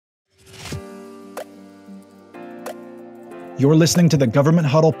You're listening to the Government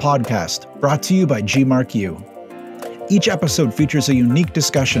Huddle podcast, brought to you by GMarkU. Each episode features a unique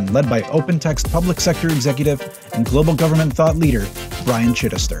discussion led by OpenText public sector executive and global government thought leader, Brian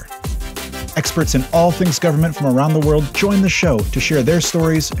Chittister. Experts in all things government from around the world join the show to share their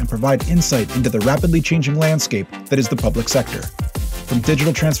stories and provide insight into the rapidly changing landscape that is the public sector. From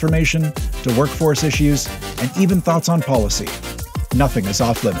digital transformation to workforce issues and even thoughts on policy, nothing is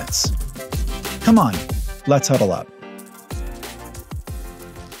off limits. Come on, let's huddle up.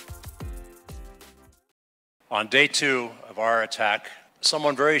 On day 2 of our attack,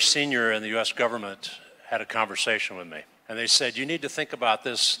 someone very senior in the U.S. government had a conversation with me. And they said, you need to think about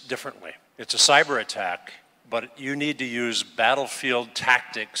this differently. It's a cyber attack, but you need to use battlefield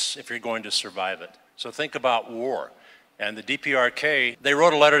tactics if you're going to survive it. So think about war. And the DPRK, they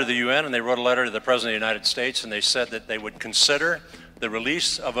wrote a letter to the UN and they wrote a letter to the President of the United States, and they said that they would consider the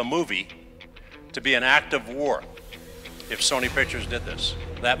release of a movie to be an act of war if Sony Pictures did this.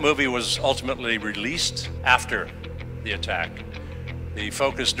 That movie was ultimately released after the attack. The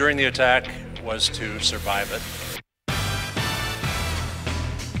focus during the attack was to survive it.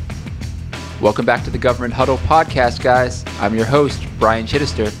 Welcome back to the Government Huddle podcast, guys. I'm your host, Brian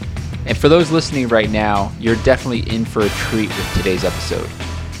Chittister. And for those listening right now, you're definitely in for a treat with today's episode.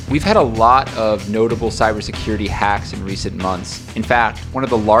 We've had a lot of notable cybersecurity hacks in recent months. In fact, one of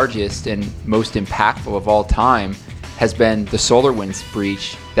the largest and most impactful of all time has been the SolarWinds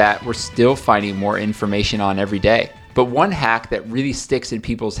breach that we're still finding more information on every day. But one hack that really sticks in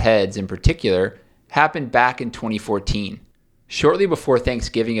people's heads in particular happened back in 2014. Shortly before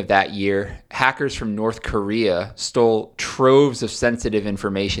Thanksgiving of that year, hackers from North Korea stole troves of sensitive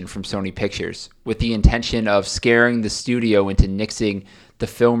information from Sony Pictures with the intention of scaring the studio into nixing the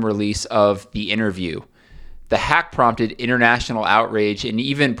film release of The Interview. The hack prompted international outrage and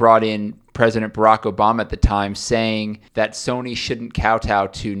even brought in President Barack Obama at the time, saying that Sony shouldn't kowtow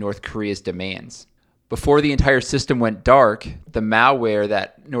to North Korea's demands. Before the entire system went dark, the malware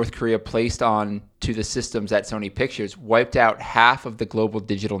that North Korea placed on to the systems at Sony Pictures wiped out half of the global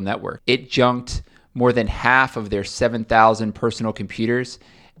digital network. It junked more than half of their 7,000 personal computers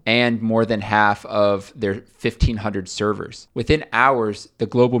and more than half of their 1,500 servers. Within hours, the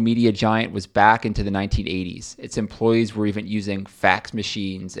global media giant was back into the 1980s. Its employees were even using fax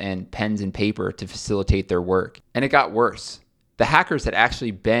machines and pens and paper to facilitate their work. And it got worse. The hackers had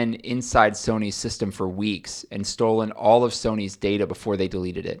actually been inside Sony's system for weeks and stolen all of Sony's data before they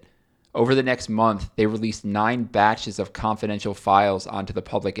deleted it. Over the next month, they released 9 batches of confidential files onto the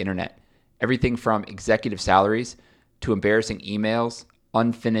public internet. Everything from executive salaries to embarrassing emails,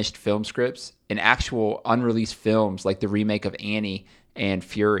 unfinished film scripts, and actual unreleased films like the remake of Annie and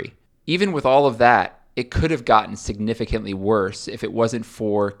Fury. Even with all of that, it could have gotten significantly worse if it wasn't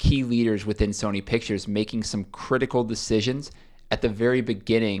for key leaders within Sony Pictures making some critical decisions at the very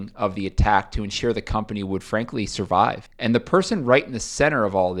beginning of the attack to ensure the company would frankly survive. And the person right in the center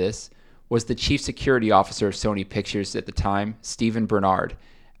of all this was the chief security officer of Sony Pictures at the time, Stevan Bernard.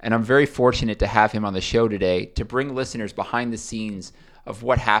 And I'm very fortunate to have him on the show today to bring listeners behind the scenes of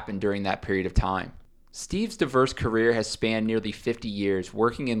what happened during that period of time. Steve's diverse career has spanned nearly 50 years,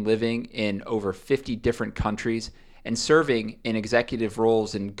 working and living in over 50 different countries and serving in executive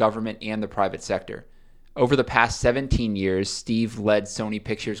roles in government and the private sector. Over the past 17 years, Steve led Sony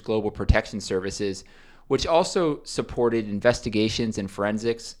Pictures Global Protection Services, which also supported investigations in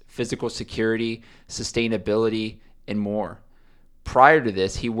forensics, physical security, sustainability, and more. Prior to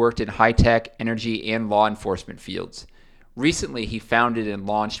this, he worked in high-tech, energy, and law enforcement fields. Recently, he founded and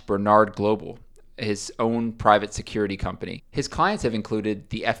launched Bernard Global, his own private security company. His clients have included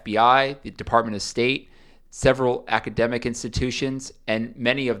the FBI, the Department of State, several academic institutions, and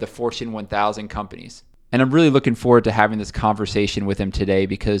many of the Fortune 1000 companies. And I'm really looking forward to having this conversation with him today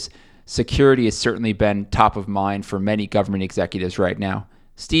because security has certainly been top of mind for many government executives right now.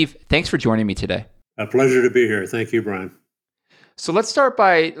 Steve, thanks for joining me today. A pleasure to be here. Thank you, Brian. So let's start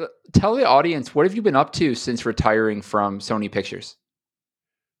by tell the audience, what have you been up to since retiring from Sony Pictures?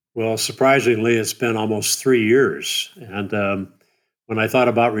 Well, surprisingly, it's been almost 3 years. And when I thought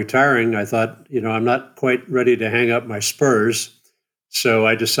about retiring, I thought, I'm not quite ready to hang up my spurs. So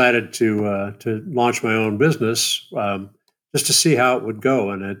I decided to launch my own business just to see how it would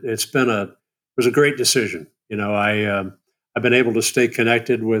go. And it was a great decision. I've been able to stay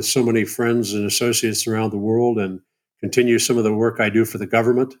connected with so many friends and associates around the world and continue some of the work I do for the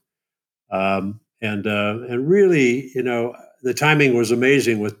government. And really, the timing was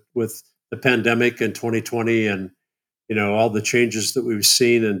amazing with the pandemic in 2020 and, all the changes that we've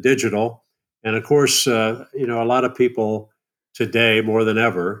seen in digital. And of course, a lot of people today more than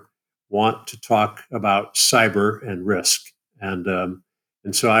ever want to talk about cyber and risk.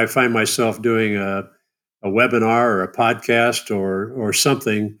 And so I find myself doing a webinar or a podcast or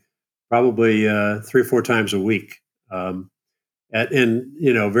something probably 3 or 4 times a week, in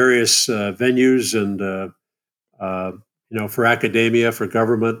various venues and uh, for academia, for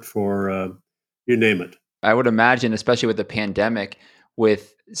government, for you name it. I would imagine, especially with the pandemic,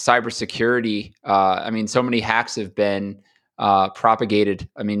 with cybersecurity, so many hacks have been propagated.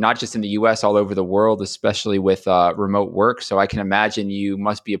 I mean, not just in the US, all over the world, especially with remote work. So I can imagine you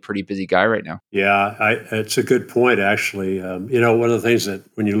must be a pretty busy guy right now. Yeah, it's a good point, actually. One of the things that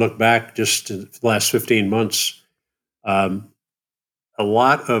when you look back just in the last 15 months, um, a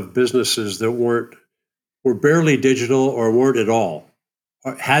lot of businesses that were barely digital or weren't at all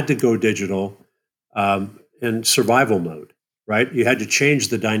or had to go digital in survival mode, right? You had to change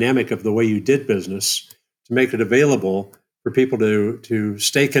the dynamic of the way you did business to make it available for people to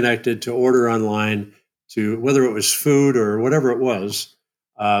stay connected, to order online, to whether it was food or whatever it was.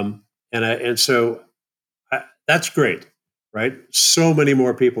 So that's great, right? So many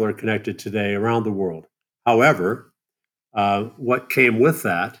more people are connected today around the world. However, what came with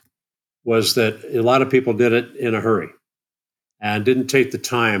that was that a lot of people did it in a hurry and didn't take the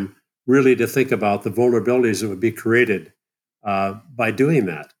time really to think about the vulnerabilities that would be created by doing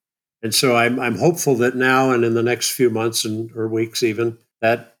that. And so I'm hopeful that now and in the next few months or weeks even,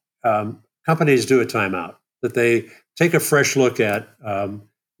 that companies do a timeout, that they take a fresh look at,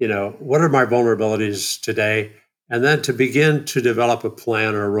 what are my vulnerabilities today? And then to begin to develop a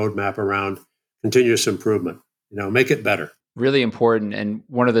plan or a roadmap around continuous improvement, make it better. Really important. And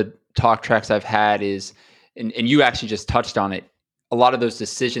one of the talk tracks I've had is, and you actually just touched on it, a lot of those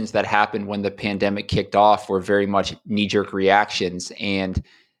decisions that happened when the pandemic kicked off were very much knee-jerk reactions. And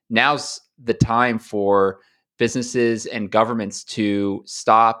now's the time for businesses and governments to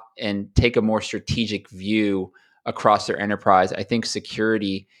stop and take a more strategic view across their enterprise. I think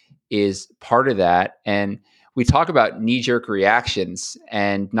security is part of that. And we talk about knee-jerk reactions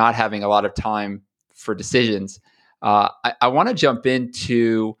and not having a lot of time for decisions. I want to jump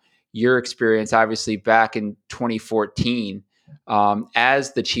into your experience, obviously, back in 2014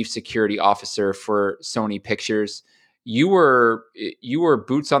 as the chief security officer for Sony Pictures. You were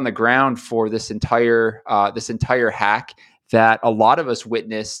boots on the ground for this entire hack that a lot of us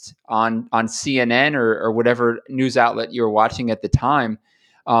witnessed on CNN or whatever news outlet you were watching at the time,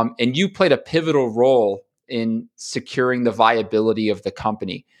 and you played a pivotal role in securing the viability of the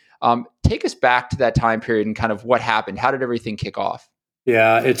company. Take us back to that time period and kind of what happened. How did everything kick off?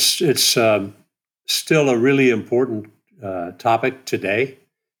 Yeah, it's still a really important topic today,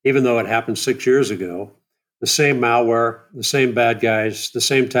 even though it happened 6 years ago. The same malware, the same bad guys, the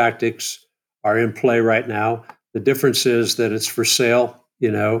same tactics are in play right now. The difference is that it's for sale,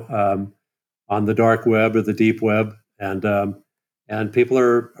 on the dark web or the deep web, and people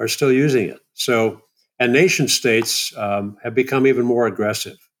are still using it. So, and nation states have become even more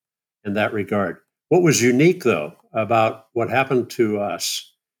aggressive in that regard. What was unique, though, about what happened to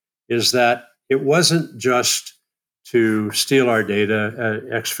us is that it wasn't just to steal our data,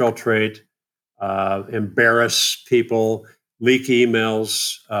 exfiltrate, embarrass people, leak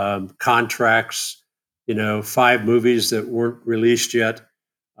emails, contracts, 5 movies that weren't released yet.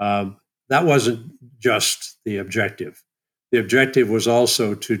 That wasn't just the objective. The objective was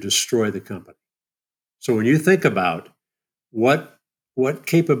also to destroy the company. So when you think about what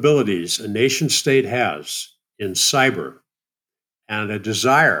capabilities a nation state has in cyber and a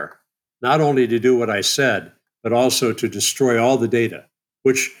desire not only to do what I said, but also to destroy all the data,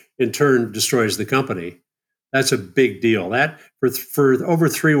 which in turn destroys the company, that's a big deal. That for over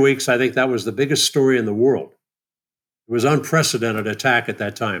 3 weeks, I think that was the biggest story in the world. It was unprecedented attack at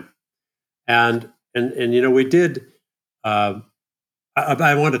that time. And we did, I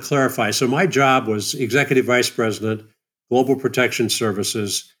want to clarify. So my job was Executive Vice President, Global Protection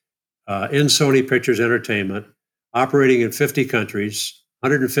Services in Sony Pictures Entertainment, operating in 50 countries,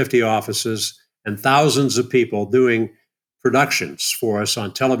 150 offices, and thousands of people doing productions for us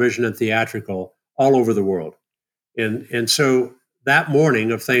on television and theatrical all over the world. And so that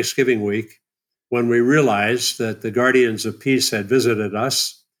morning of Thanksgiving week, when we realized that the Guardians of Peace had visited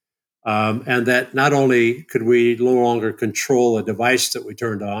us, and that not only could we no longer control a device that we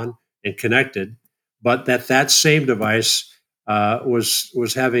turned on and connected, but that same device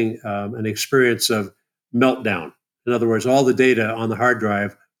was having an experience of meltdown. In other words, all the data on the hard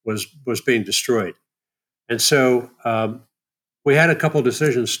drive was being destroyed. And so we had a couple of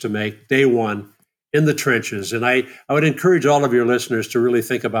decisions to make day one in the trenches. And I would encourage all of your listeners to really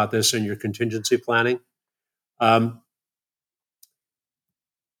think about this in your contingency planning. The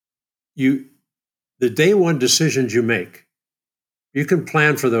day one decisions you make you can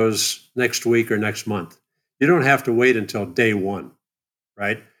plan for those next week or next month. You don't have to wait until day one,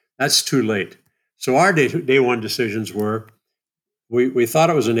 right? That's too late. So our day one decisions were, we thought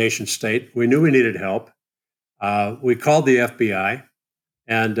it was a nation state. We knew we needed help. We called the FBI,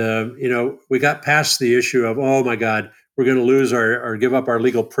 and we got past the issue of, oh my God, we're going to lose or give up our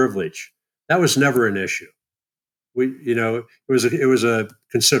legal privilege. That was never an issue. It was a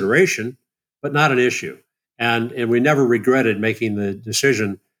consideration, but not an issue. And we never regretted making the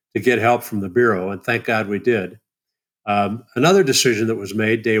decision to get help from the Bureau, and thank God we did. Another decision that was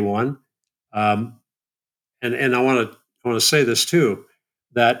made day one, and I want to say this too,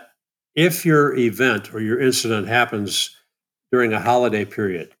 that if your event or your incident happens during a holiday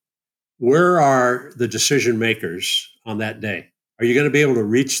period, where are the decision makers on that day? Are you going to be able to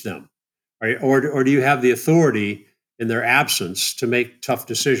reach them? Or do you have the authority in their absence to make tough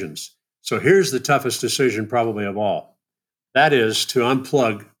decisions? So here's the toughest decision probably of all. That is to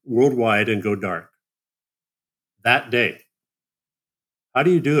unplug worldwide and go dark that day. How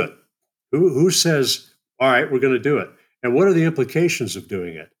do you do it? Who says, all right, we're going to do it? And what are the implications of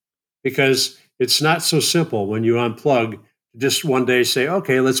doing it? Because it's not so simple when you unplug, just one day say,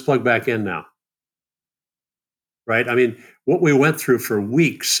 okay, let's plug back in now. Right? I mean, what we went through for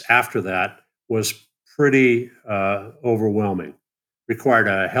weeks after that was pretty overwhelming, required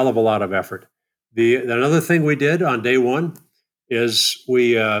a hell of a lot of effort. Another thing we did on day one is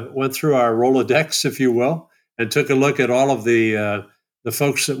we went through our Rolodex, if you will, and took a look at all of the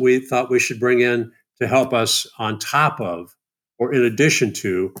folks that we thought we should bring in to help us on top of or in addition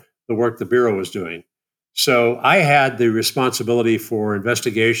to the work the Bureau was doing. So I had the responsibility for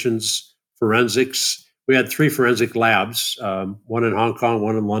investigations, forensics. We had 3 forensic labs, one in Hong Kong,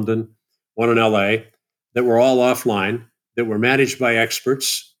 one in London, one in LA, that were all offline, that were managed by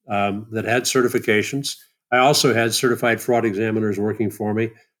experts that had certifications. I also had certified fraud examiners working for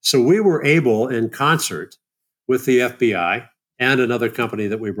me. So we were able, in concert with the FBI and another company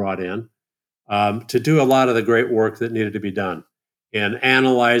that we brought in, to do a lot of the great work that needed to be done in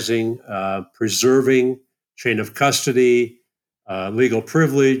analyzing, preserving chain of custody, legal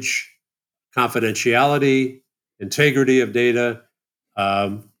privilege, confidentiality, integrity of data,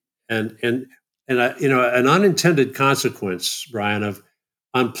 and an unintended consequence, Brian, of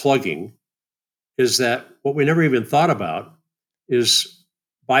unplugging is that what we never even thought about is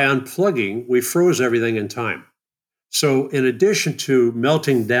by unplugging, we froze everything in time. So in addition to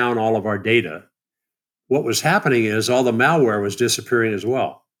melting down all of our data, what was happening is all the malware was disappearing as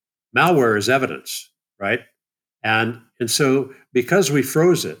well. Malware is evidence, right? And so because we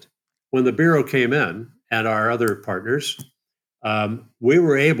froze it, when the Bureau came in and our other partners, we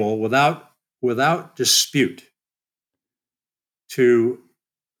were able, without dispute, to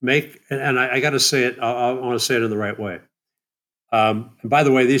make, and I got to say it, I want to say it in the right way. And by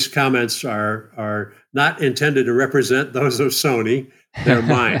the way, these comments are not intended to represent those of Sony. They're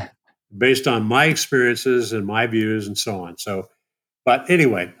mine, based on my experiences and my views and so on. So, but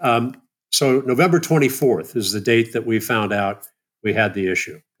anyway, so November 24th is the date that we found out we had the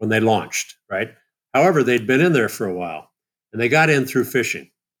issue when they launched, right? However, they'd been in there for a while, and they got in through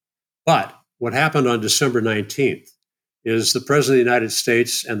phishing. But what happened on December 19th is the President of the United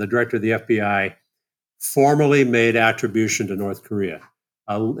States and the Director of the FBI formally made attribution to North Korea,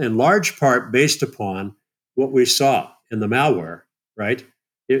 in large part based upon what we saw in the malware, right?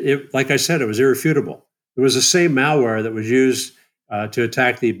 Like I said, it was irrefutable. It was the same malware that was used to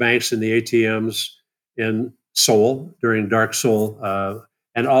attack the banks and the ATMs in Seoul during Dark Seoul,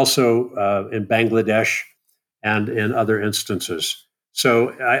 and also in Bangladesh and in other instances.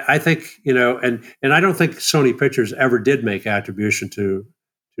 So I think, and I don't think Sony Pictures ever did make attribution to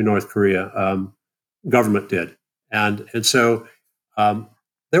North Korea. Government did. And so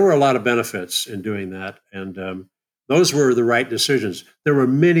there were a lot of benefits in doing that. And those were the right decisions. There were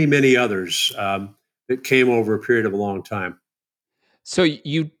many, many others that came over a period of a long time. So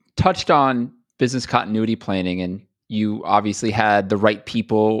you touched on business continuity planning, and you obviously had the right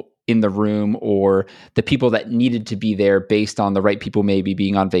people in the room, or the people that needed to be there based on the right people maybe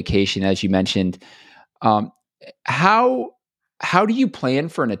being on vacation, as you mentioned. How do you plan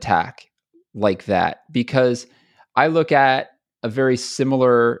for an attack like that? Because I look at a very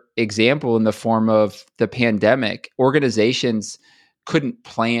similar example in the form of the pandemic. Organizations couldn't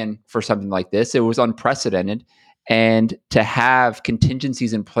plan for something like this. It was unprecedented. And to have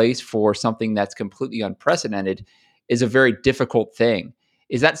contingencies in place for something that's completely unprecedented is a very difficult thing.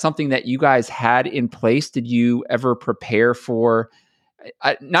 Is that something that you guys had in place? Did you ever prepare for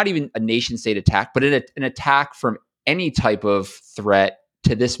not even a nation state attack, but an attack from any type of threat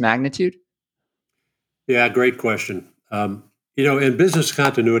to this magnitude? Yeah, great question. In business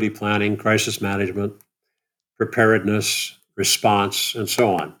continuity planning, crisis management, preparedness, response, and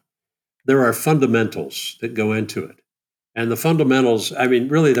so on, there are fundamentals that go into it. And the fundamentals,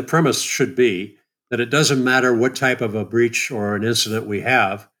 really the premise should be that it doesn't matter what type of a breach or an incident we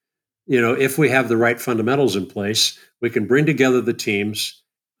have. If we have the right fundamentals in place, we can bring together the teams,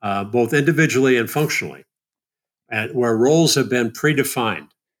 both individually and functionally, and where roles have been predefined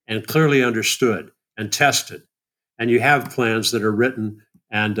and clearly understood and tested. And you have plans that are written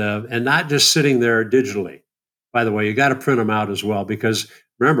and not just sitting there digitally. By the way, you got to print them out as well, because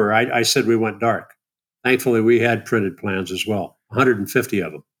remember, I said we went dark. Thankfully, we had printed plans as well, 150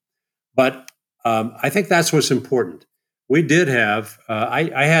 of them. But I think that's what's important. We did have,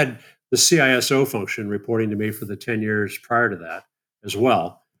 I had the CISO function reporting to me for the 10 years prior to that as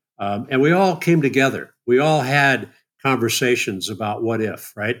well. And we all came together. We all had conversations about what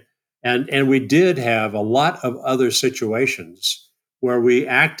if, right? And we did have a lot of other situations where we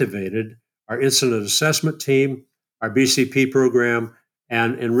activated our incident assessment team, our BCP program,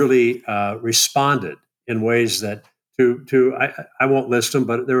 and really responded in ways that I won't list them,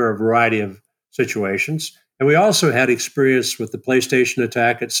 but there were a variety of situations. And we also had experience with the PlayStation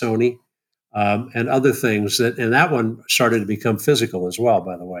attack at Sony, and other things and that one started to become physical as well,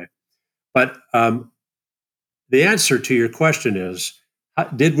 by the way. But the answer to your question is,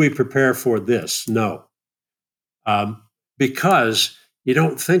 did we prepare for this? No. Because you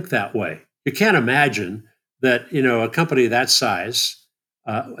don't think that way. You can't imagine that, a company that size,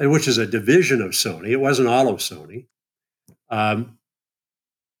 which is a division of Sony, it wasn't all of Sony,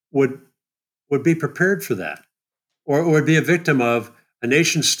 would be prepared for that, or would be a victim of a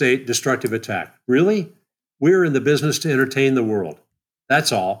nation state destructive attack. Really? We're in the business to entertain the world.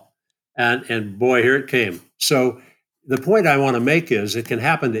 That's all. And boy, here it came. So the point I want to make is it can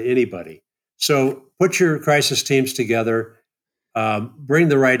happen to anybody. So put your crisis teams together, bring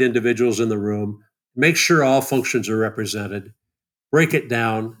the right individuals in the room, make sure all functions are represented, break it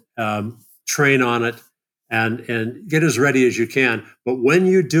down, train on it, and get as ready as you can. But when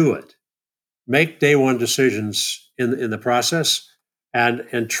you do it, make day one decisions in the process,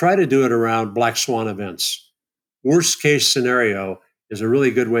 and try to do it around black swan events. Worst case scenario is a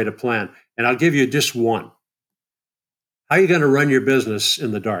really good way to plan. And I'll give you just one. How are you going to run your business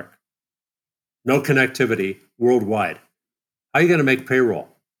in the dark? No connectivity worldwide. How are you going to make payroll?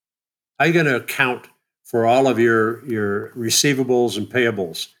 How are you going to account for all of your receivables and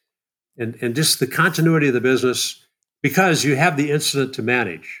payables? And just the continuity of the business, because you have the incident to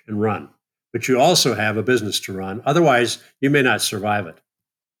manage and run, but you also have a business to run. Otherwise, you may not survive it.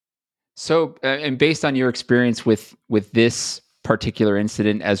 So, and based on your experience with this particular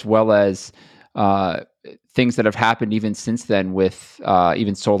incident, as well as things that have happened even since then with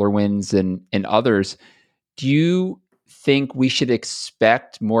even SolarWinds and others, do you think we should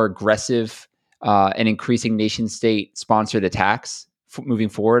expect more aggressive and increasing nation state sponsored attacks moving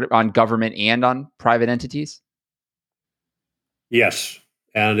forward on government and on private entities? Yes.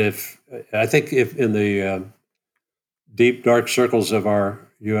 And I think if in the deep, dark circles of our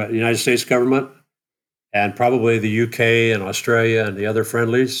United States government, and probably the UK and Australia and the other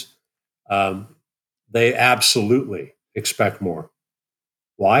friendlies, they absolutely expect more.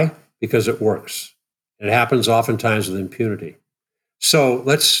 Why? Because it works. It happens oftentimes with impunity. So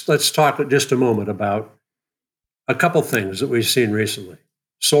let's talk just a moment about a couple things that we've seen recently.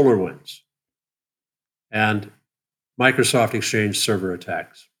 SolarWinds and Microsoft Exchange server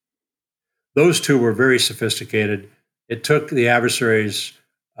attacks. Those two were very sophisticated. It took the adversaries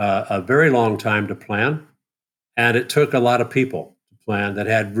a very long time to plan, and it took a lot of people to plan that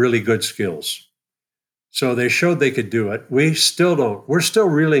had really good skills. So they showed they could do it. We're still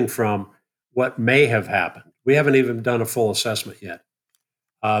reeling from what may have happened. We haven't even done a full assessment yet.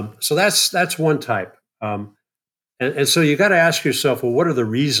 So that's one type. And so you got to ask yourself, well, what are the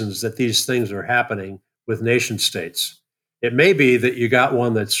reasons that these things are happening with nation states? It may be that you got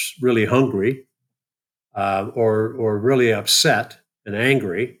one that's really hungry, or really upset and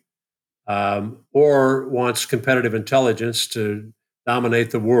angry, or wants competitive intelligence to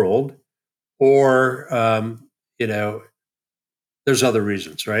dominate the world, or there's other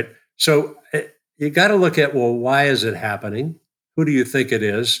reasons, right? So you got to look at, well, why is it happening? Who do you think it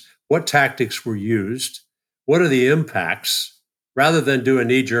is? What tactics were used? What are the impacts? Rather than do a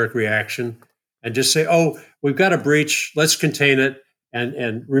knee-jerk reaction and just say, oh, we've got a breach, let's contain it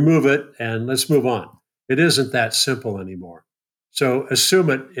and remove it, and let's move on. It isn't that simple anymore. So assume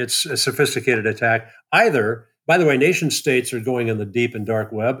it's a sophisticated attack. Either, by the way, nation states are going in the deep and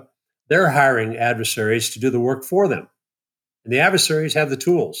dark web. They're hiring adversaries to do the work for them. And the adversaries have the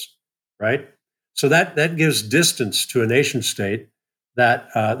tools, right? So that gives distance to a nation state that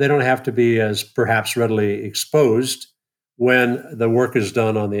they don't have to be as perhaps readily exposed when the work is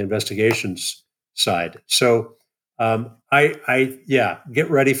done on the investigations side. So get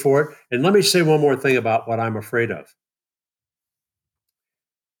ready for it. And let me say one more thing about what I'm afraid of.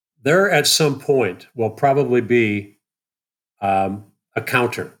 There at some point will probably be a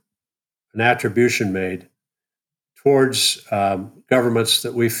counter, an attribution made towards governments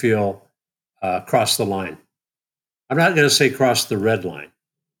that we feel cross the line. I'm not going to say cross the red line,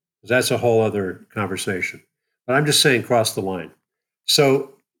 because that's a whole other conversation. But I'm just saying cross the line.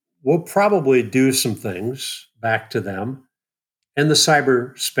 So we'll probably do some things back to them in the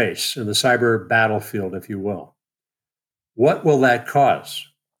cyber space, in the cyber battlefield, if you will. What will that cause?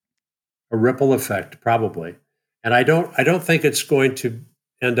 A ripple effect, probably. And I don't think it's going to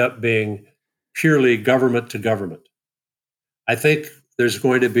end up being purely government to government. I think there's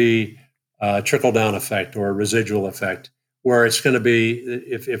going to be a trickle-down effect or a residual effect where it's going to be,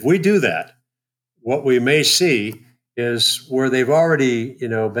 if we do that, what we may see is where they've already,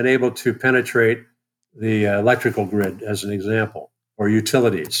 been able to penetrate the electrical grid, as an example, or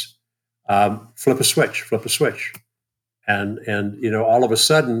utilities. Flip a switch, and all of a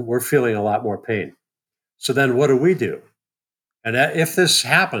sudden we're feeling a lot more pain. So then, what do? And if this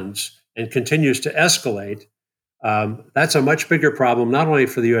happens and continues to escalate, that's a much bigger problem, not only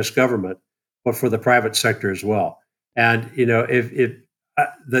for the U.S. government but for the private sector as well. And I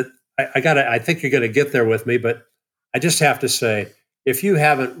think you're going to get there with me, but I just have to say, if you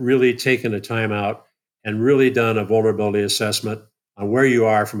haven't really taken a time out and really done a vulnerability assessment on where you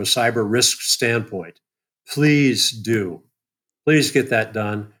are from a cyber risk standpoint, please do. Please get that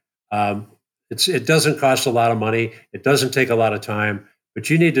done. It doesn't cost a lot of money. It doesn't take a lot of time, but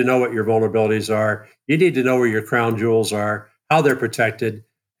you need to know what your vulnerabilities are. You need to know where your crown jewels are, how they're protected,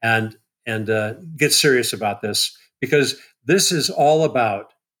 and get serious about this, because this is all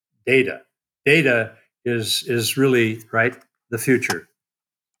about data. Data is really, right, the future.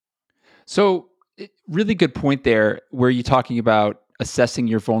 So, really good point there, where you're talking about assessing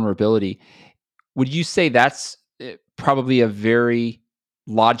your vulnerability. Would you say that's probably a very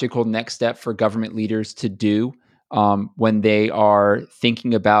logical next step for government leaders to do when they are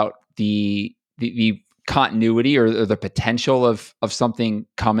thinking about the continuity or the potential of something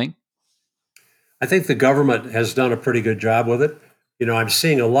coming? I think the government has done a pretty good job with it. I'm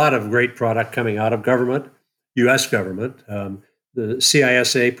seeing a lot of great product coming out of government, U.S. government, the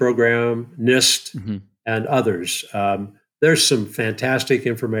CISA program, NIST, and others. There's some fantastic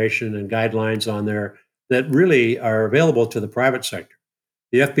information and guidelines on there that really are available to the private sector.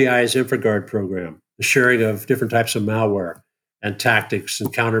 The FBI's InfraGard program, the sharing of different types of malware and tactics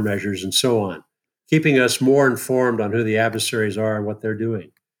and countermeasures and so on, keeping us more informed on who the adversaries are and what they're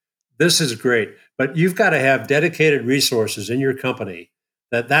doing. This is great, but you've got to have dedicated resources in your company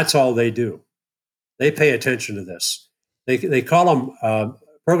that's all they do. They pay attention to this. They call them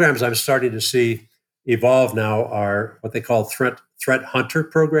programs. I'm starting to see evolve now are what they call threat hunter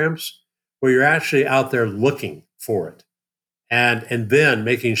programs, where you're actually out there looking for it, and then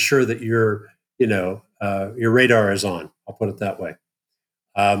making sure that your radar is on. I'll put it that way.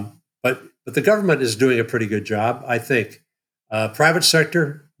 But the government is doing a pretty good job, I think. Private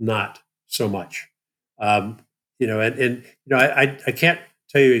sector, not so much. I can't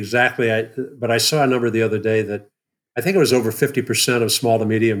tell you exactly, but I saw a number the other day that I think it was over 50% of small to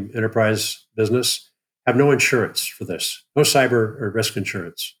medium enterprise business have no insurance for this, no cyber or risk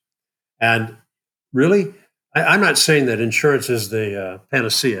insurance. And really, I'm not saying that insurance is the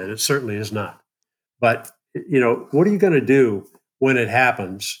panacea. It certainly is not. But what are you going to do when it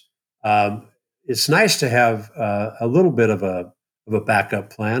happens? It's nice to have a little bit of a backup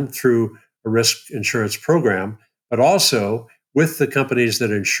plan through a risk insurance program, but also with the companies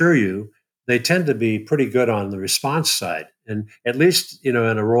that insure you, they tend to be pretty good on the response side, and at least in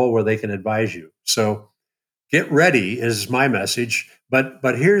a role where they can advise you. So get ready is my message. But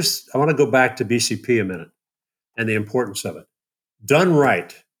I want to go back to BCP a minute and the importance of it. Done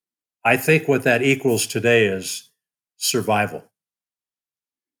right, I think what that equals today is survival.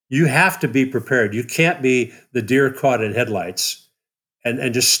 You have to be prepared. You can't be the deer caught in headlights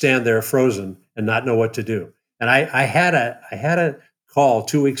and just stand there frozen and not know what to do. And I had a call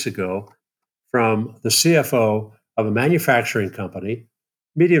 2 weeks ago from the CFO of a manufacturing company,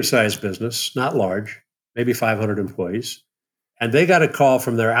 medium-sized business, not large, maybe 500 employees. And they got a call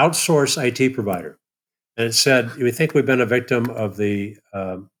from their outsourced IT provider. And it said, we think we've been a victim of the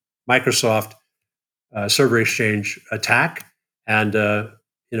Microsoft Server Exchange attack, and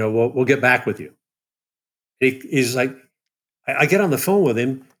we'll get back with you. He's like, I get on the phone with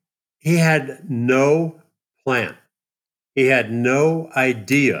him. he had no plan. He had no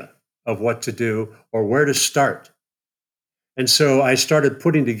idea of what to do or where to start. And so I started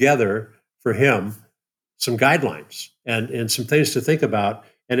putting together for him some guidelines and some things to think about.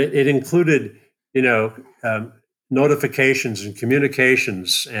 And it included, notifications and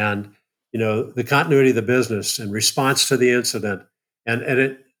communications and, the continuity of the business and response to the incident. And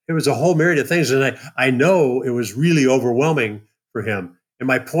it was a whole myriad of things. And I know it was really overwhelming for him. And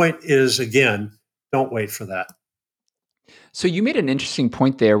my point is, again, don't wait for that. So you made an interesting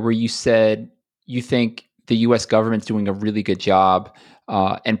point there where you said you think the U.S. government's doing a really good job,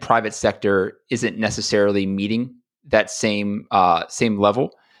 and private sector isn't necessarily meeting that same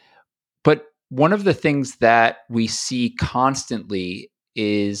level. But one of the things that we see constantly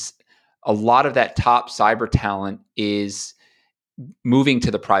is a lot of that top cyber talent is moving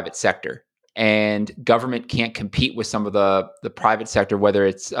to the private sector, and government can't compete with some of the private sector, whether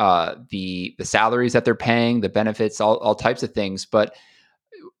it's the salaries that they're paying, the benefits, all types of things. But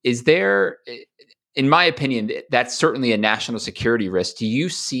is there, in my opinion, that's certainly a national security risk. Do you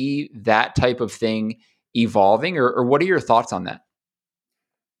see that type of thing evolving, or what are your thoughts on that?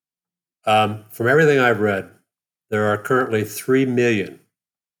 From everything I've read, there are currently 3 million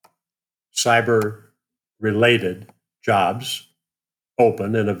cyber-related jobs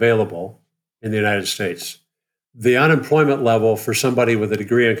open and available in the United States. The unemployment level for somebody with a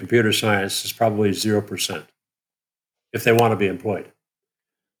degree in computer science is probably 0% if they want to be employed.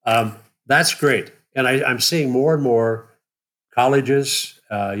 That's great. And I'm seeing more and more colleges,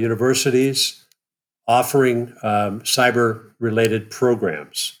 universities offering cyber-related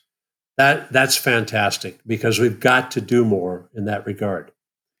programs. That's fantastic because we've got to do more in that regard.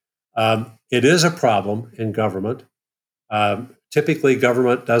 It is a problem in government. Typically,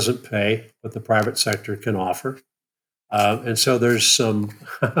 government doesn't pay what the private sector can offer. And so there's some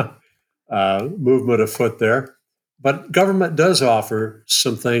movement afoot there. But government does offer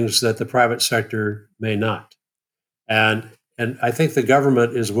some things that the private sector may not. And I think the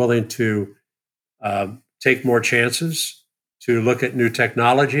government is willing to take more chances, to look at new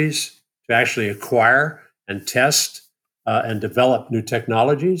technologies, to actually acquire and test and develop new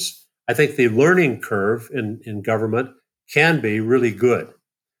technologies. I think the learning curve in government can be really good.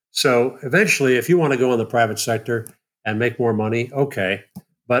 So eventually, if you want to go in the private sector and make more money, okay.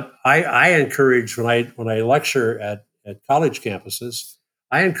 But I encourage, when I lecture at college campuses,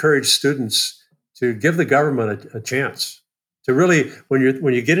 I encourage students to give the government a chance to really, when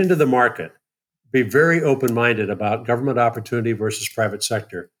you get into the market, be very open-minded about government opportunity versus private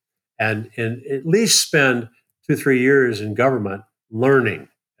sector, and at least spend 2-3 years in government learning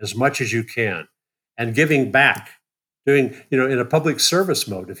as much as you can and giving back, doing, in a public service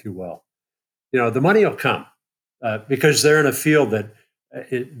mode, if you will. The money will come because they're in a field that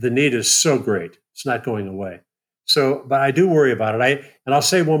the need is so great. It's not going away. So, but I do worry about it. And I'll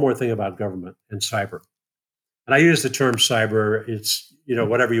say one more thing about government and cyber. And I use the term cyber. It's,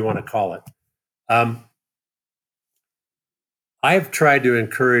 whatever you want to call it. I've tried to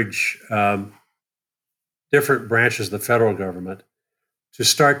encourage different branches of the federal government to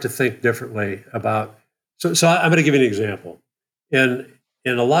start to think differently about. So I'm going to give you an example. In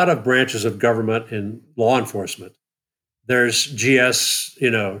a lot of branches of government in law enforcement, there's GS,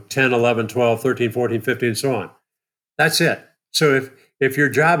 10, 11, 12, 13, 14, 15, and so on. That's it. So if your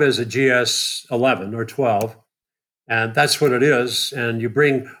job is a GS 11 or 12, and that's what it is, and you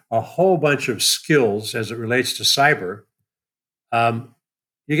bring a whole bunch of skills as it relates to cyber,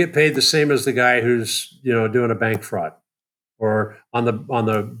 you get paid the same as the guy who's doing a bank fraud or on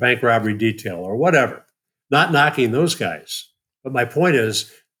the bank robbery detail or whatever. Not knocking those guys, but my point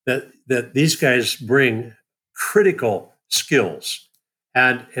is that these guys bring critical skills,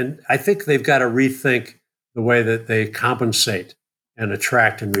 and I think they've got to rethink the way that they compensate and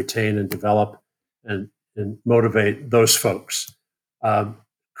attract and retain and develop and motivate those folks.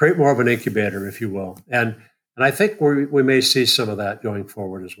 Create more of an incubator, if you will, and I think we may see some of that going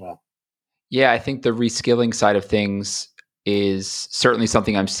forward as well. Yeah, I think the reskilling side of things is certainly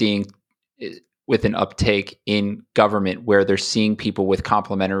something I'm seeing with an uptake in government, where they're seeing people with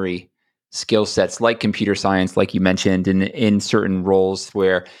complementary skill sets like computer science, like you mentioned, in certain roles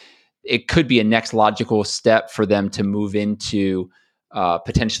where it could be a next logical step for them to move into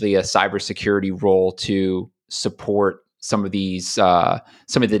potentially a cybersecurity role to support some of the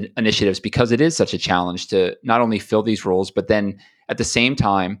initiatives, because it is such a challenge to not only fill these roles, but then at the same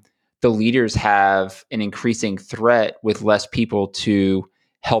time, the leaders have an increasing threat with less people to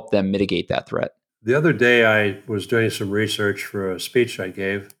help them mitigate that threat. The other day, I was doing some research for a speech I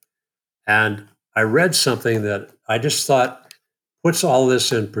gave, and I read something that I just thought puts all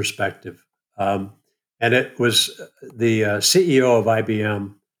this in perspective. And it was the CEO of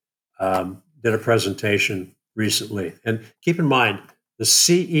IBM did a presentation recently. And keep in mind, the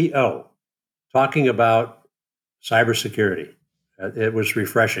CEO talking about cybersecurity. It was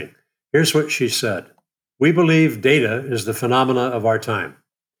refreshing. Here's what she said. We believe data is the phenomena of our time.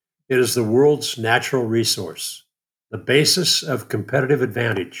 It is the world's natural resource, the basis of competitive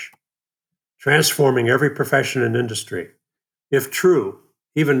advantage, transforming every profession and industry. If true,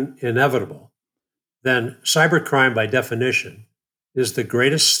 even inevitable, then cybercrime by definition is the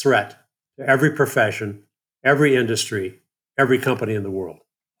greatest threat to every profession, every industry, every company in the world.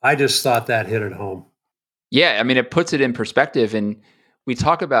 I just thought that hit it home. Yeah, I mean, it puts it in perspective. And we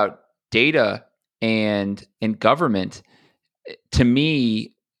talk about data and government. To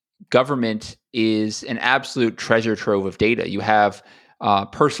me, government is an absolute treasure trove of data. You have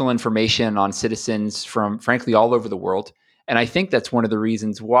personal information on citizens from, frankly, all over the world. And I think that's one of the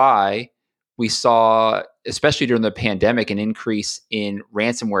reasons why we saw, especially during the pandemic, an increase in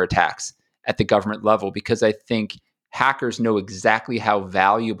ransomware attacks at the government level, because I think hackers know exactly how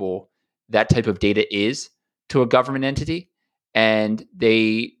valuable that type of data is to a government entity. And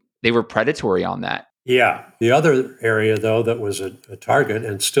they were predatory on that. Yeah. The other area, though, that was a target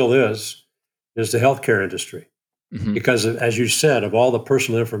and still is the healthcare industry. Mm-hmm. Because, as you said, of all the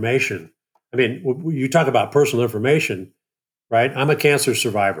personal information, I mean, you talk about personal information, right? I'm a cancer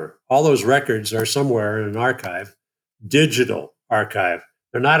survivor. All those records are somewhere in an archive, digital archive.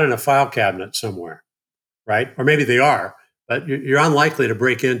 They're not in a file cabinet somewhere, right? Or maybe they are, but you're unlikely to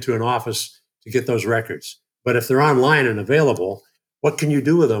break into an office to get those records. But if they're online and available, what can you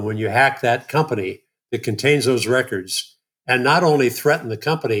do with them when you hack that company that contains those records and not only threaten the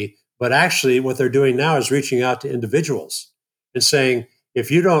company, but actually what they're doing now is reaching out to individuals and saying,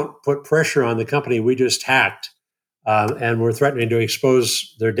 if you don't put pressure on the company we just hacked, and we're threatening to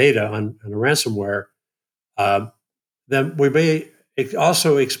expose their data on a ransomware, then we may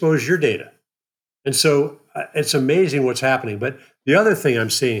also expose your data. And so it's amazing what's happening. But the other thing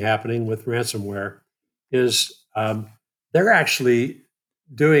I'm seeing happening with ransomware is they're actually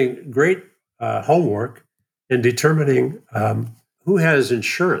doing great homework in determining who has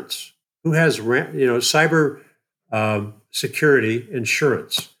insurance, who has cyber security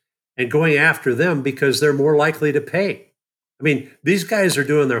insurance, and going after them because they're more likely to pay. I mean, these guys are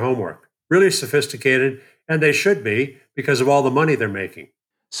doing their homework, really sophisticated, and they should be because of all the money they're making.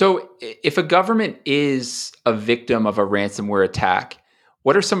 So if a government is a victim of a ransomware attack,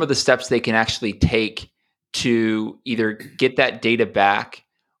 what are some of the steps they can actually take to either get that data back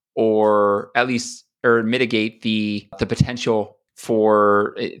or at least or mitigate the potential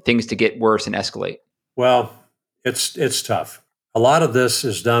for things to get worse and escalate? Well, it's tough. A lot of this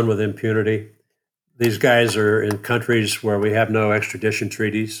is done with impunity. These guys are in countries where we have no extradition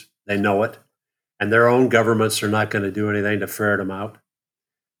treaties. They know it. And their own governments are not going to do anything to ferret them out.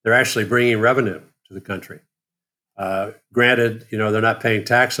 They're actually bringing revenue to the country. Granted, they're not paying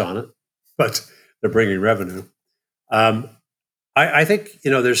tax on it, but they're bringing revenue. I think,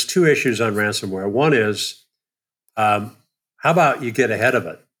 there's two issues on ransomware. One is, how about you get ahead of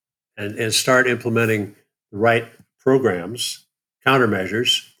it and start implementing the right programs,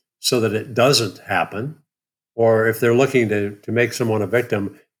 countermeasures, so that it doesn't happen. Or if they're looking to make someone a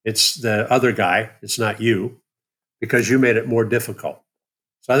victim, it's the other guy, it's not you, because you made it more difficult.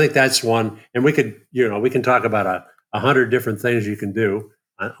 So I think that's one. And we can talk about 100 different things you can do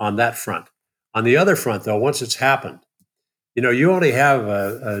on that front. On the other front, though, once it's happened, you only have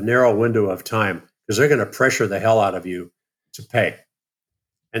a narrow window of time because they're going to pressure the hell out of you to pay.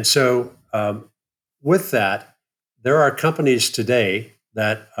 And so with that, there are companies today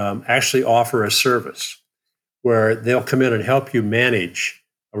that actually offer a service where they'll come in and help you manage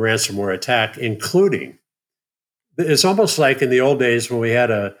a ransomware attack, including, it's almost like in the old days when we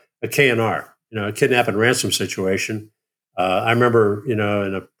had a KNR, a kidnap and ransom situation. I remember, in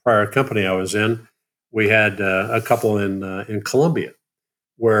a prior company I was in, we had a couple in Colombia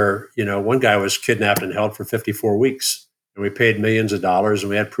where, one guy was kidnapped and held for 54 weeks. And we paid millions of dollars and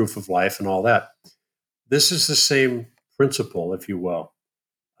we had proof of life and all that. This is the same principle, if you will.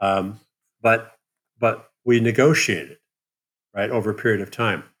 But we negotiated, right, over a period of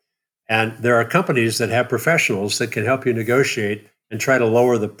time. And there are companies that have professionals that can help you negotiate and try to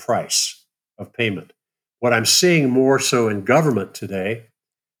lower the price of payment. What I'm seeing more so in government today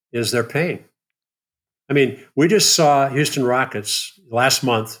is they're paying. I mean, we just saw Houston Rockets last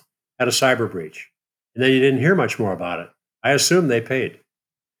month had a cyber breach, and then you didn't hear much more about it. I assume they paid.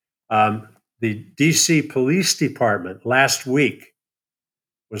 The DC Police Department last week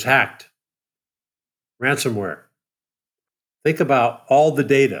was hacked. Ransomware. think about all the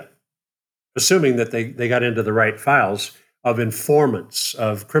data, assuming that they got into the right files, of informants,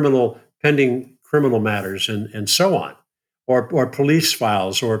 of pending criminal matters, and so on, or police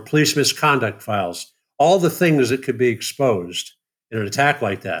files, or police misconduct files, all the things that could be exposed in an attack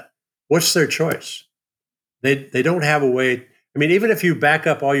like that. What's their choice? They don't have a way. I mean, even if you back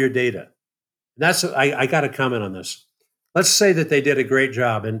up all your data, I got to comment on this. Let's say that they did a great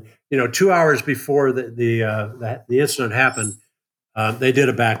job, and 2 hours before the incident happened, they did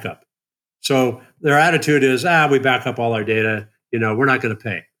a backup. So their attitude is, we back up all our data. We're not going to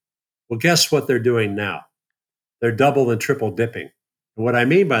pay. Well, guess what they're doing now? They're double and triple dipping. And what I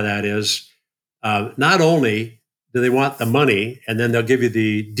mean by that is, not only do they want the money, and then they'll give you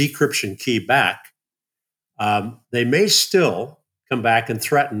the decryption key back, they may still come back and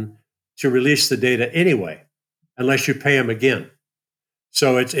threaten to release the data anyway, unless you pay them again.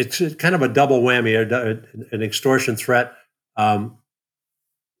 So it's kind of a double whammy, an extortion threat,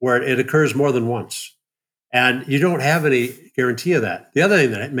 where it occurs more than once. And you don't have any guarantee of that. The other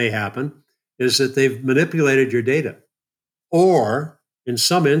thing that may happen is that they've manipulated your data. Or in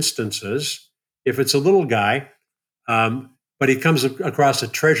some instances, if it's a little guy, but he comes across a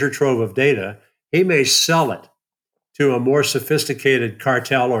treasure trove of data, he may sell it to a more sophisticated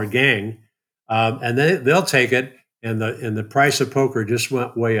cartel or gang, and they'll take it, and the price of poker just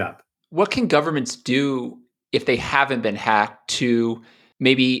went way up. What can governments do if they haven't been hacked to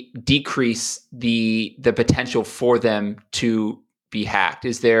maybe decrease the potential for them to be hacked?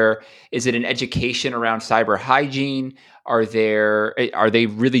 Is it an education around cyber hygiene? Are they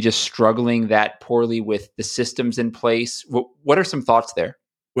really just struggling that poorly with the systems in place? What are some thoughts there?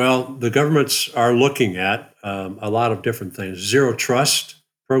 Well, the governments are looking at a lot of different things. Zero trust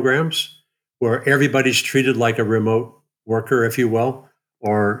programs, where everybody's treated like a remote worker, if you will,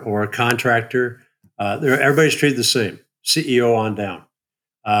 or a contractor. Everybody's treated the same, CEO on down.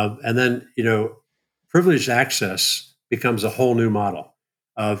 And then, privileged access becomes a whole new model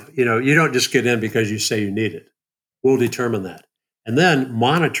of, you don't just get in because you say you need it. We'll determine that. And then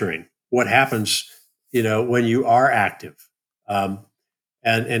monitoring what happens, when you are active.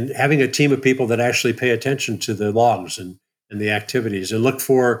 And having a team of people that actually pay attention to the logs and the activities and look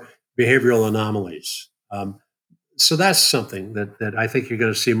for behavioral anomalies. So that's something that I think you're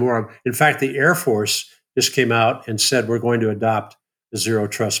going to see more of. In fact, the Air Force just came out and said we're going to adopt the zero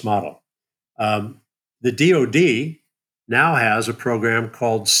trust model. The DoD now has a program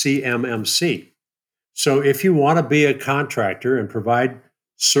called CMMC. So if you want to be a contractor and provide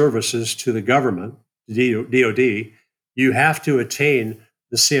services to the government, DoD, you have to attain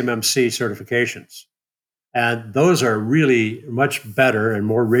the CMMC certifications. And those are really much better and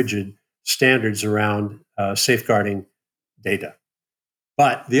more rigid standards around safeguarding data.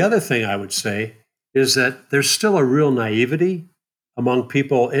 But the other thing I would say is that there's still a real naivety among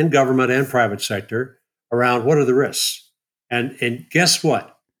people in government and private sector around what are the risks. And guess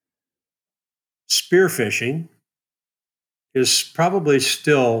what? Spear phishing is probably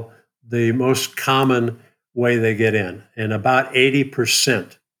still the most common way they get in about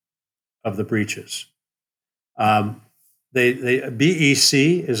 80% of the breaches. BEC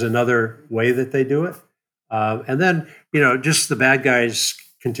is another way that they do it. And then, just the bad guys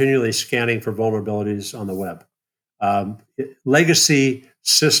continually scanning for vulnerabilities on the web. Legacy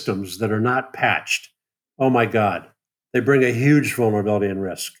systems that are not patched. Oh my God, they bring a huge vulnerability and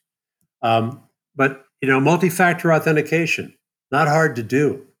risk. But, multi-factor authentication, not hard to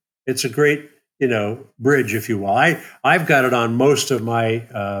do. It's a great, bridge, if you will. I've got it on most of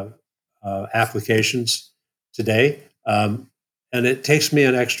my applications today. And it takes me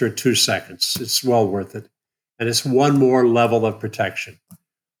an extra 2 seconds. It's well worth it. And it's one more level of protection.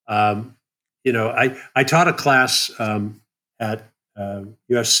 I taught a class at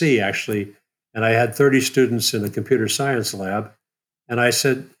USC, actually, and I had 30 students in a computer science lab. And I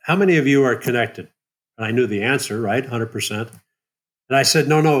said, how many of you are connected? And I knew the answer, right? 100%. And I said,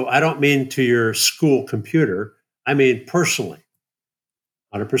 no, I don't mean to your school computer. I mean personally,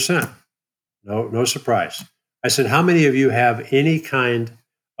 100%. No surprise. I said, how many of you have any kind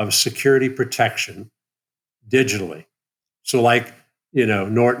of security protection digitally? So like,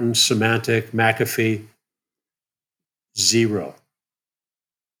 Norton, Symantec, McAfee, zero.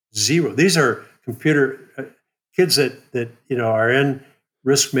 These are computer kids that are in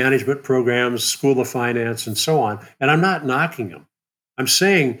risk management programs, School of Finance, and so on. And I'm not knocking them. I'm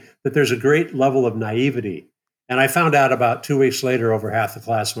saying that there's a great level of naivety. And I found out about 2 weeks later, over half the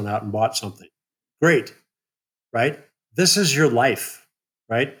class went out and bought something. Great, right? This is your life,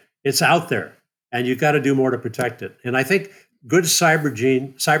 right? It's out there, and you've got to do more to protect it. And I think good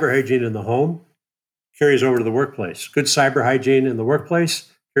cyber hygiene in the home carries over to the workplace. Good cyber hygiene in the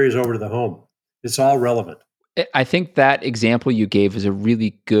workplace carries over to the home. It's all relevant. I think that example you gave is a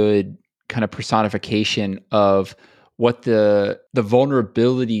really good kind of personification of what the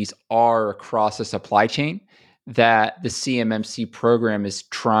vulnerabilities are across a supply chain that the CMMC program is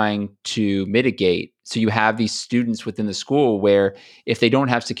trying to mitigate. So you have these students within the school where if they don't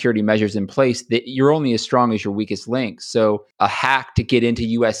have security measures in place, that you're only as strong as your weakest link. So a hack to get into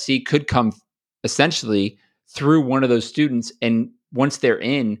USC could come essentially through one of those students, and once they're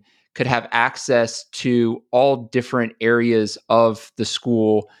in, could have access to all different areas of the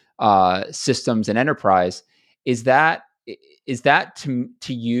school systems and enterprise. Is that to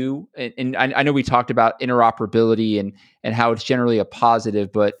you? And I know we talked about interoperability and how it's generally a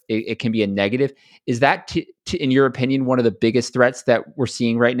positive, but it can be a negative. Is that, in your opinion, one of the biggest threats that we're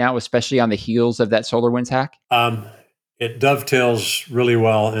seeing right now, especially on the heels of that SolarWinds hack? It dovetails really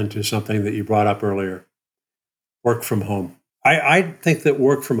well into something that you brought up earlier: work from home. I think that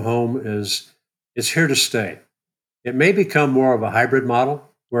work from home is here to stay. It may become more of a hybrid model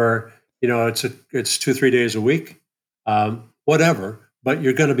where it's 2-3 days a week, whatever, but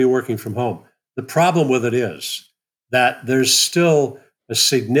you're going to be working from home. The problem with it is that there's still a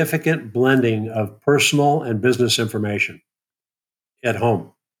significant blending of personal and business information at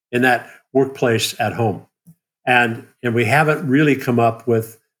home, in that workplace at home, and we haven't really come up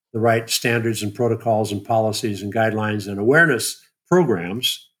with the right standards and protocols and policies and guidelines and awareness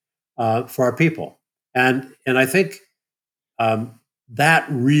programs for our people. And I think that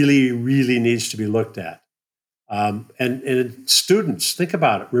really, really needs to be looked at. And students, think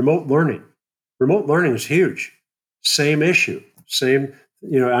about it, remote learning. Remote learning is huge. Same issue, same,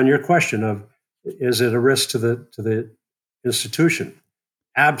 on your question of, is it a risk to the institution?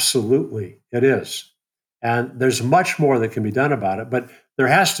 Absolutely, it is. And there's much more that can be done about it, but there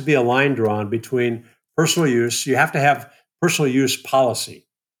has to be a line drawn between personal use. You have to have personal use policy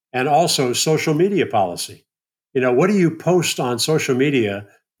and also social media policy. What do you post on social media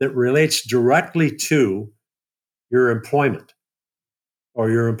that relates directly to your employment or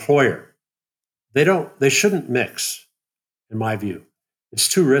your employer? They shouldn't mix, in my view. It's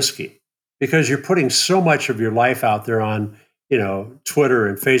too risky because you're putting so much of your life out there on, Twitter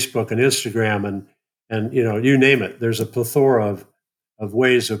and Facebook and Instagram and you name it. There's a plethora of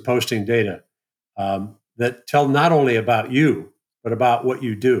ways of posting data that tell not only about you, but about what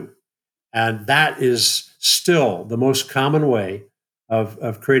you do. And that is still the most common way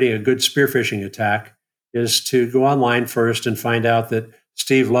of creating a good spear phishing attack, is to go online first and find out that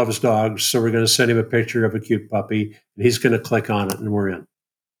Steve loves dogs, so we're going to send him a picture of a cute puppy, and he's going to click on it, and we're in.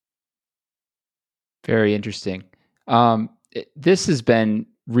 Very interesting. This has been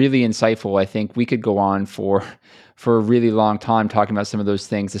really insightful. I think we could go on for a really long time talking about some of those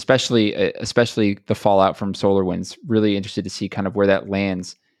things, especially the fallout from SolarWinds. Really interested to see kind of where that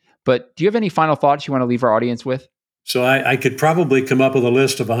lands. But do you have any final thoughts you want to leave our audience with? So I could probably come up with a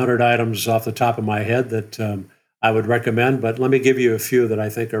list of 100 items off the top of my head that I would recommend, but let me give you a few that I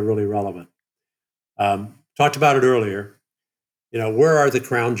think are really relevant. Talked about it earlier. Where are the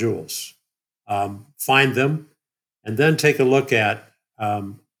crown jewels? Find them, and then take a look at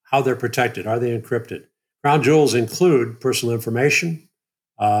how they're protected. Are they encrypted? Crown jewels include personal information,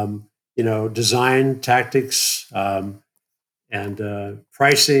 design, tactics, and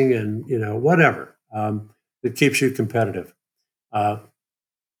pricing, and whatever that keeps you competitive.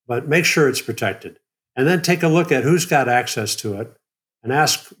 But make sure it's protected. And then take a look at who's got access to it and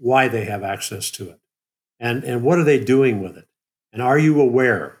ask why they have access to it. And what are they doing with it? And are you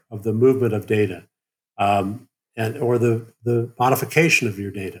aware of the movement of data or the modification of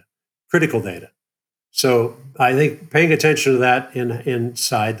your data, critical data? So I think paying attention to that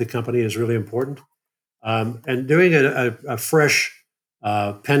inside the company is really important. And doing a fresh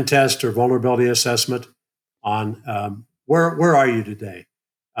pen test or vulnerability assessment on where are you today?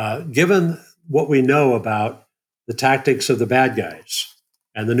 Given what we know about the tactics of the bad guys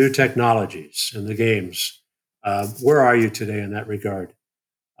and the new technologies and the games, where are you today in that regard?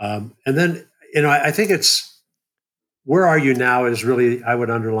 And then, I think it's where are you now is really, I would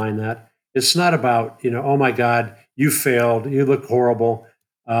underline that. It's not about, oh my God, you failed, you look horrible.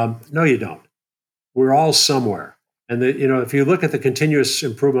 No, you don't. We're all somewhere. And if you look at the continuous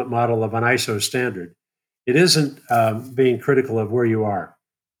improvement model of an ISO standard, it isn't being critical of where you are.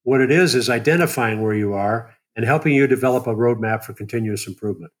 What it is identifying where you are and helping you develop a roadmap for continuous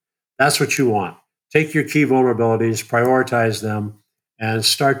improvement. That's what you want. Take your key vulnerabilities, prioritize them, and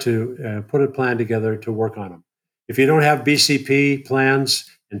start to put a plan together to work on them. If you don't have BCP plans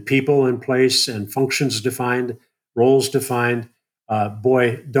and people in place and functions defined, roles defined,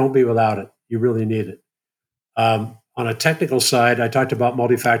 boy, don't be without it. You really need it. On a technical side, I talked about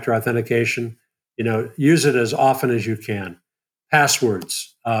multi-factor authentication. Use it as often as you can.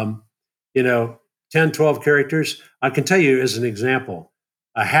 Passwords, 10, 12 characters. I can tell you as an example,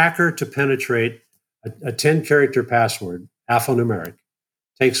 a hacker to penetrate a 10-character password, alphanumeric,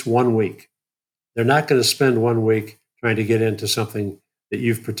 takes 1 week. They're not going to spend 1 week trying to get into something that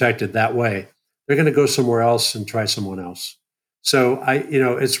you've protected that way. They're going to go somewhere else and try someone else. So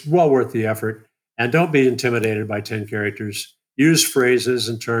it's well worth the effort. And don't be intimidated by 10 characters. Use phrases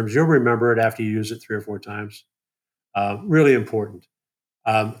and terms. You'll remember it after you use it 3 or 4 times. Really important.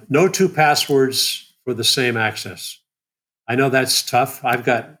 No 2 passwords for the same access. I know that's tough. I've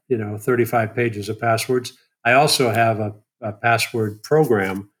got 35 pages of passwords. I also have a password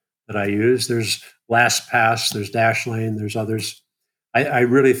program that I use. There's LastPass, there's Dashlane, there's others. I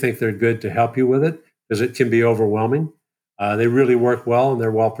really think they're good to help you with it because it can be overwhelming. They really work well and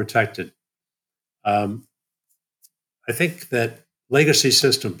they're well protected. I think that legacy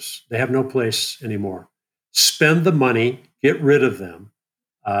systems, they have no place anymore. Spend the money, get rid of them,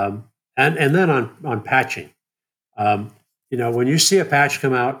 and then on patching. When you see a patch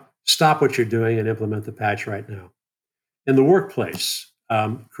come out, stop what you're doing and implement the patch right now. In the workplace,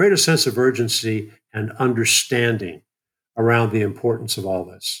 create a sense of urgency and understanding around the importance of all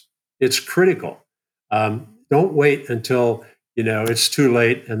this. It's critical. Don't wait until it's too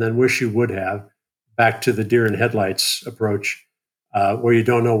late and then wish you would have. Back to the deer in headlights approach, where you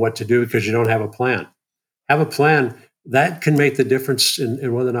don't know what to do because you don't have a plan. Have a plan that can make the difference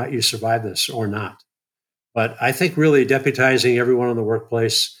in whether or not you survive this or not. But I think really deputizing everyone in the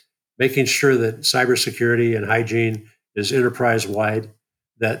workplace, making sure that cybersecurity and hygiene is enterprise-wide,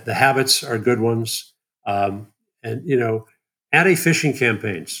 that the habits are good ones, and anti-phishing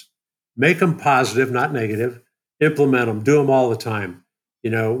campaigns, make them positive, not negative. Implement them, do them all the time.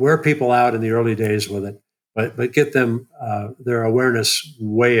 Wear people out in the early days with it, but get them their awareness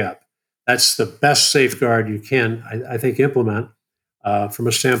way up. That's the best safeguard you can, I think, implement from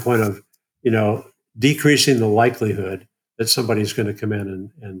a standpoint of, decreasing the likelihood that somebody's going to come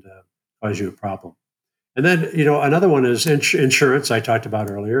in and cause you a problem. And then, another one is insurance I talked about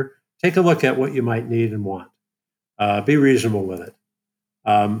earlier. Take a look at what you might need and want. Be reasonable with it.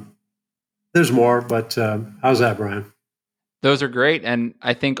 There's more, but how's that, Brian? Those are great. And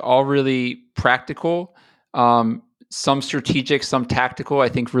I think all really practical, some strategic, some tactical, I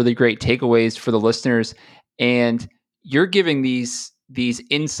think really great takeaways for the listeners. And you're giving these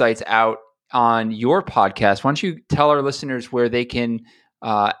insights out on your podcast. Why don't you tell our listeners where they can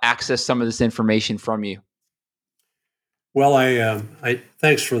access some of this information from you? Well, I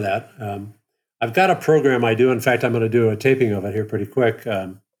thanks for that. I've got a program I do. In fact, I'm going to do a taping of it here pretty quick.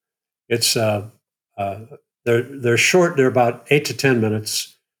 It's they're short. They're about 8 to 10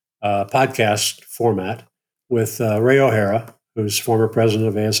 minutes podcast format with Ray O'Hara, who's former president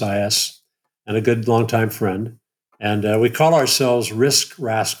of ASIS and a good longtime friend. And we call ourselves Risk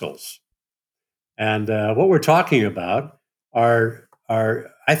Rascals. And what we're talking about are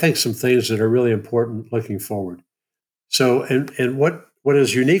I think some things that are really important looking forward. So, and what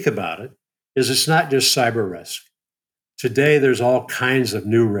is unique about it is it's not just cyber risk. Today, there's all kinds of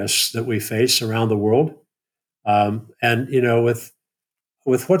new risks that we face around the world. And,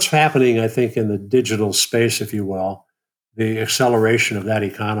 with what's happening, I think, in the digital space, if you will, the acceleration of that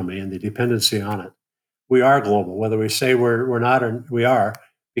economy and the dependency on it, we are global, whether we say we're not or we are,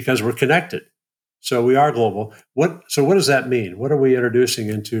 because we're connected. So we are global. So what does that mean? What are we introducing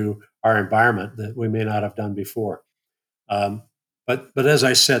into our environment that we may not have done before? But as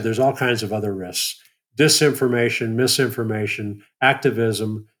I said, there's all kinds of other risks: disinformation, misinformation,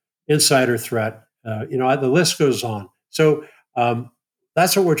 activism, insider threat. The list goes on. So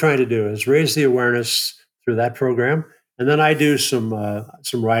that's what we're trying to do: is raise the awareness through that program. And then I do some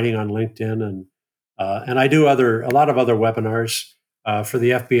writing on LinkedIn, and I do a lot of other webinars for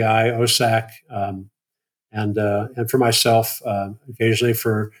the FBI, OSAC, and for myself, occasionally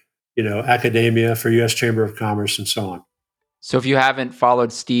for academia, for U.S. Chamber of Commerce, and so on. So if you haven't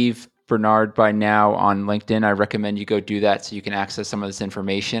followed Steve Bernard by now on LinkedIn, I recommend you go do that so you can access some of this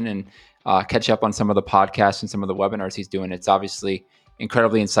information and catch up on some of the podcasts and some of the webinars he's doing. It's obviously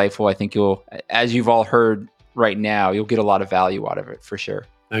incredibly insightful. I think you'll, as you've all heard right now, you'll get a lot of value out of it for sure.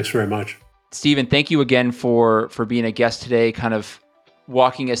 Thanks very much. Steven, thank you again for being a guest today, kind of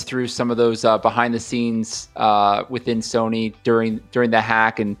walking us through some of those behind the scenes within Sony during the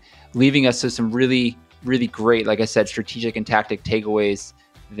hack and leaving us with some really, really great, like I said, strategic and tactic takeaways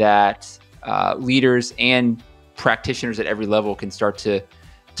that leaders and practitioners at every level can start to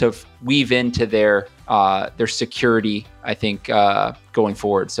weave into their security, I think, going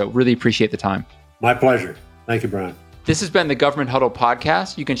forward. So really appreciate the time. My pleasure. Thank you, Brian. This has been the Government Huddle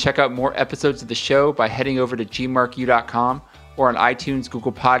Podcast. You can check out more episodes of the show by heading over to gmarku.com or on iTunes,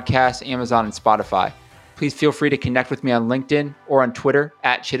 Google Podcasts, Amazon, and Spotify. Please feel free to connect with me on LinkedIn or on Twitter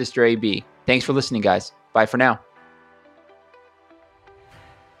 @ChittisterAB. Thanks for listening, guys. Bye for now.